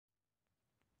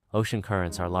Ocean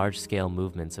currents are large-scale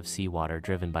movements of seawater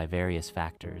driven by various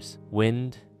factors.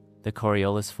 Wind, the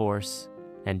Coriolis force,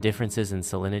 and differences in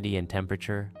salinity and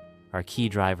temperature are key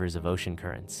drivers of ocean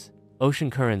currents.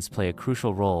 Ocean currents play a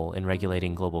crucial role in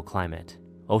regulating global climate.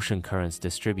 Ocean currents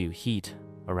distribute heat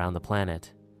around the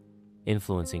planet,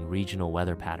 influencing regional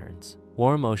weather patterns.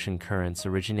 Warm ocean currents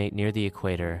originate near the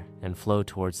equator and flow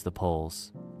towards the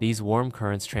poles. These warm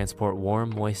currents transport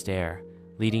warm, moist air,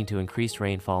 leading to increased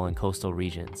rainfall in coastal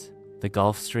regions. The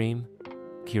Gulf Stream,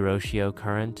 Kuroshio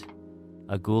Current,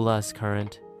 Agulhas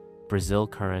Current, Brazil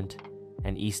Current,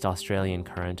 and East Australian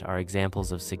Current are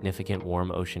examples of significant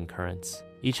warm ocean currents.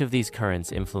 Each of these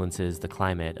currents influences the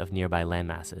climate of nearby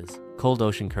landmasses. Cold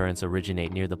ocean currents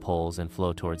originate near the poles and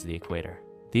flow towards the equator.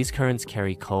 These currents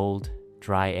carry cold,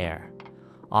 dry air,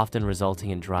 often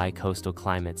resulting in dry coastal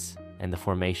climates and the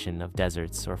formation of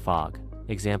deserts or fog.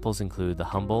 Examples include the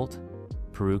Humboldt,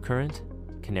 Peru Current,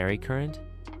 Canary Current,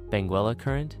 Benguela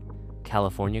Current,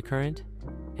 California Current,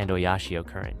 and Kuroshio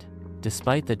Current.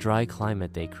 Despite the dry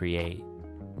climate they create,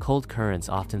 cold currents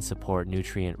often support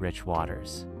nutrient-rich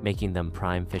waters, making them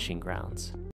prime fishing grounds.